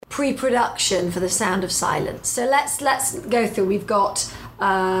pre-production for The Sound of Silence. So let's go through. We've got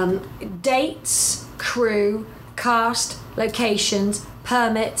dates, crew, cast, locations,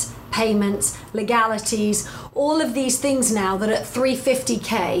 permits, payments, legalities, all of these things now that at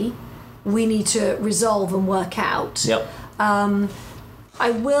 350k we need to resolve and work out. Yep. I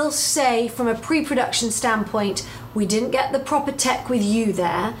will say from a pre-production standpoint, we didn't get the proper tech with you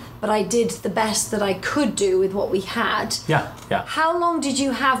there, but I did the best that I could do with what we had. Yeah. How long did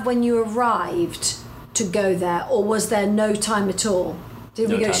you have when you arrived to go there, or was there no time at all? Did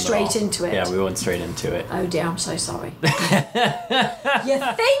we go straight into it? Yeah, we went straight into it. Oh dear, I'm so sorry. You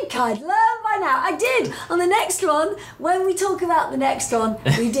think I'd learn by now? I did. On the next one, when we talk about the next one,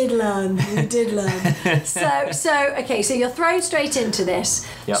 we did learn. So okay, so you're thrown straight into this.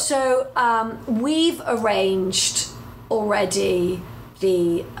 Yep. So we've arranged already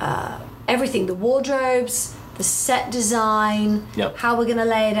the everything, the wardrobes, the set design, how we're going to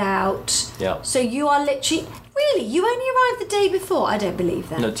lay it out. Yep. So you are literally... Really? You only arrived the day before? I don't believe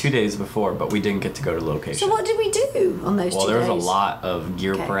that. No, 2 days before, but we didn't get to go to location. So what did we do on those 2 days? Well, there was a lot of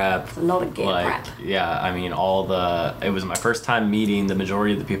gear prep. A lot of gear prep. Yeah, I mean, it was my first time meeting the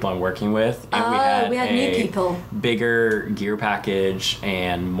majority of the people I'm working with. And we had new people. Bigger gear package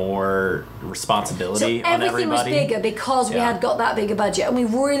and more responsibility on everybody. So everything was bigger because we had got that bigger budget, and we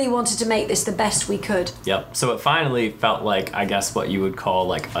really wanted to make this the best we could. Yep. So it finally felt like, I guess, what you would call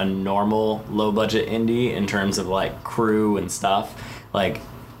like a normal low budget indie in terms of like crew and stuff. Like,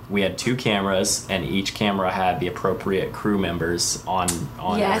 we had 2 cameras, and each camera had the appropriate crew members on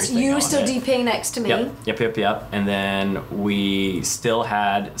yes, everything. You were still DPing next to me. Yep. And then we still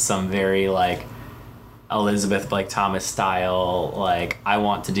had some very like Elizabeth Blake Thomas style, like, I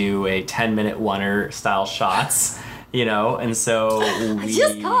want to do a 10-minute oneer style shots. And so I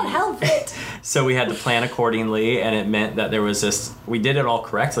just can't help it. So we had to plan accordingly, and it meant that we did it all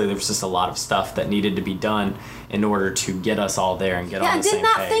correctly. There was just a lot of stuff that needed to be done in order to get us all there and get on the same page.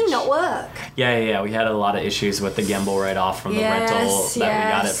 Yeah, didn't that thing not work? Yeah. We had a lot of issues with the gimbal right off from the rental that we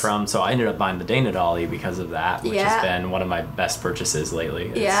got it from. So I ended up buying the Dana Dolly because of that, which has been one of my best purchases lately.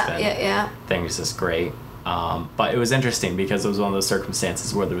 Things just great. But it was interesting because it was one of those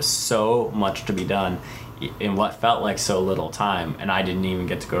circumstances where there was so much to be done in what felt like so little time, and I didn't even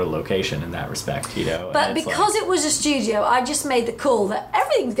get to go to location in that respect, But because it was a studio, I just made the call that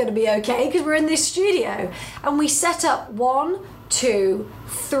everything's going to be okay because we're in this studio, and we set up 1, 2,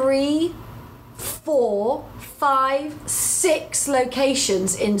 3, 4, 5, 6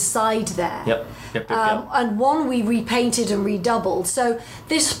 locations inside there. Yep. And one we repainted and redoubled. So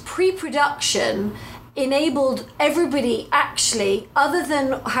this pre-production enabled everybody, actually, other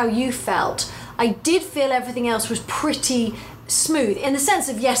than how you felt, I did feel everything else was pretty smooth, in the sense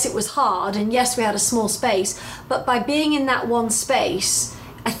of, yes, it was hard, and yes, we had a small space, but by being in that one space,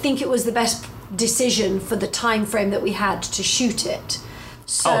 I think it was the best decision for the time frame that we had to shoot it.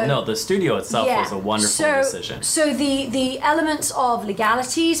 So, the studio itself was a wonderful decision. So the elements of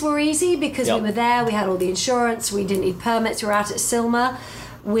legalities were easy because we were there, we had all the insurance, we didn't need permits, we were out at Silma.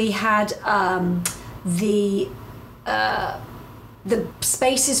 We had the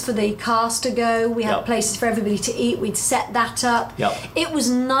spaces for the cast to go. We had places for everybody to eat. We'd set that up. It was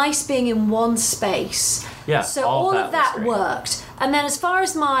nice being in one space. Yeah, so all of that worked. And then as far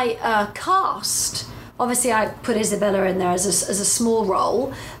as my cast, obviously I put Isabella in there as a small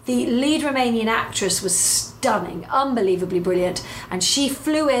role. The lead Romanian actress was stunning, unbelievably brilliant, and she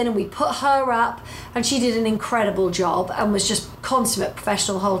flew in and we put her up, and she did an incredible job and was just consummate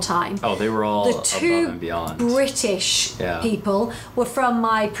professional the whole time. Oh, they were all the 2 above and beyond. British people were from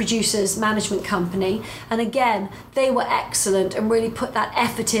my producer's management company, and again, they were excellent and really put that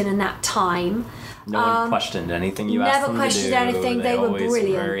effort in and that time. No one questioned anything you asked them to do. Never questioned anything. They were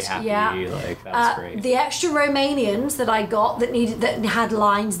brilliant. Very happy. Like, that was great. The extra Romanians that I got that had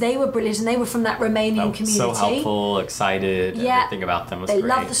lines, they were brilliant, and they were from that Romanian community. So helpful, excited. Everything about them was great. They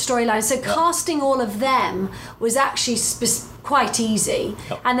loved the storyline. So casting all of them was actually quite easy.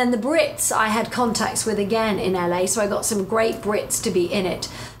 And then the Brits I had contacts with again in LA, so I got some great Brits to be in it.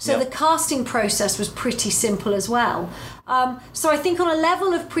 So the casting process was pretty simple as well. So I think on a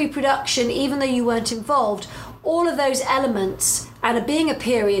level of pre-production, even though you weren't involved, all of those elements, and it being a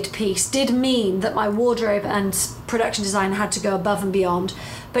period piece, did mean that my wardrobe and production design had to go above and beyond.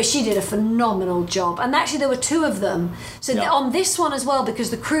 But she did a phenomenal job. And actually there were 2 of them. So on this one as well,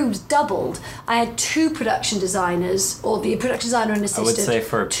 because the crew's doubled, I had 2 production designers, or the production designer and assistant. I would say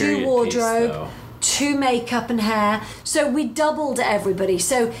for a period 2 wardrobe, piece, though. 2 makeup and hair. So we doubled everybody.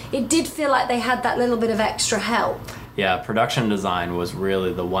 So it did feel like they had that little bit of extra help. Yeah, production design was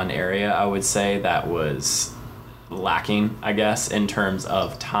really the one area I would say that was lacking, I guess, in terms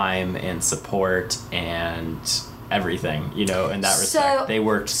of time and support and everything, in that respect. They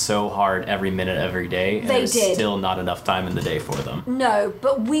worked so hard every minute, every day, and there's still not enough time in the day for them. No,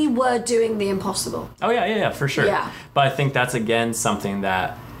 but we were doing the impossible. Oh, yeah, for sure. Yeah. But I think that's, again, something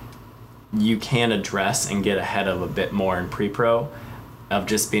that you can address and get ahead of a bit more in pre-pro, of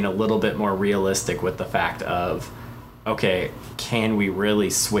just being a little bit more realistic with the fact of, okay, can we really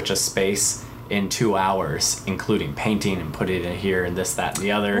switch a space in 2 hours, including painting and put it in here and this, that, and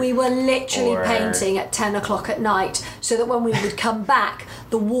the other? We were literally painting at 10 o'clock at night so that when we would come back,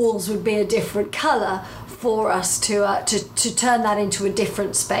 the walls would be a different colour for us to turn that into a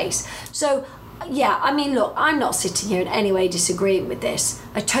different space. So, yeah, I mean, look, I'm not sitting here in any way disagreeing with this.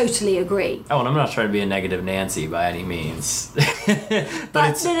 I totally agree. Oh, and I'm not trying to be a negative Nancy by any means. but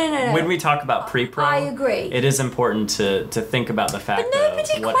it's, no. When we talk about pre-pro, I agree. It is important to think about the fact but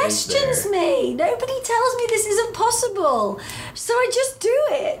nobody questions me. Nobody tells me this isn't possible. So I just do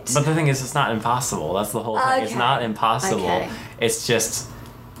it. But the thing is, it's not impossible. That's the whole thing. Okay. It's not impossible. Okay. It's just,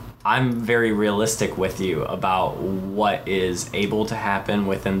 I'm very realistic with you about what is able to happen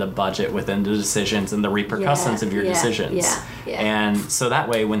within the budget, within the decisions, and the repercussions of your decisions. Yeah. And so that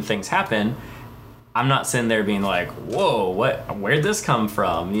way, when things happen, I'm not sitting there being like, whoa, where'd this come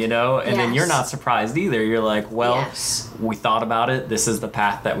from, And then you're not surprised either. You're like, well, we thought about it. This is the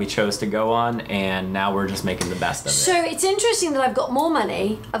path that we chose to go on, and now we're just making the best of it. So it's interesting that I've got more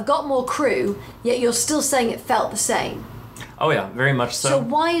money, I've got more crew, yet you're still saying it felt the same. Oh, yeah, very much so. So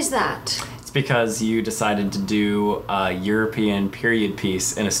why is that? It's because you decided to do a European period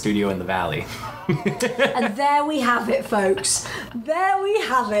piece in a studio in the Valley. And there we have it, folks. There we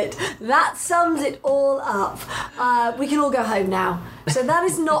have it. That sums it all up. We can all go home now. So that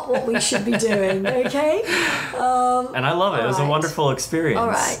is not what we should be doing, okay? And I love it. It was a wonderful experience. All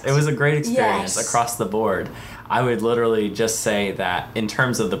right. It was a great experience across the board. I would literally just say that in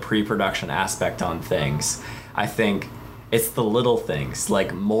terms of the pre-production aspect on things, I think it's the little things,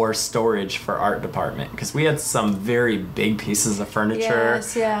 like more storage for art department, because we had some very big pieces of furniture,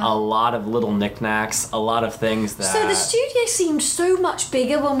 a lot of little knickknacks, a lot of things that... So the studio seemed so much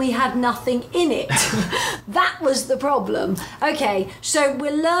bigger when we had nothing in it. That was the problem. Okay, so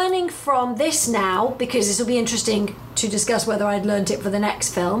we're learning from this now, because this will be interesting to discuss whether I'd learnt it for the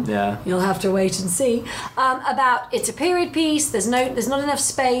next film. Yeah. You'll have to wait and see. About it's a period piece, there's not enough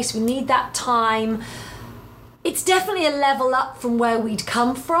space, we need that time. It's definitely a level up from where we'd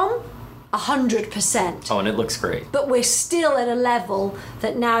come from, 100%. Oh, and it looks great. But we're still at a level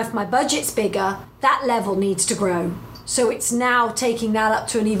that now, if my budget's bigger, that level needs to grow. So it's now taking that up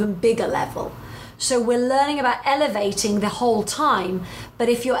to an even bigger level. So we're learning about elevating the whole time. But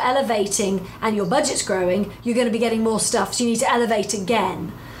if you're elevating and your budget's growing, you're going to be getting more stuff. So you need to elevate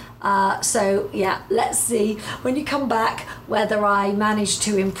again. Let's see when you come back whether I manage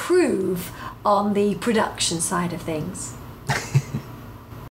to improve on the production side of things.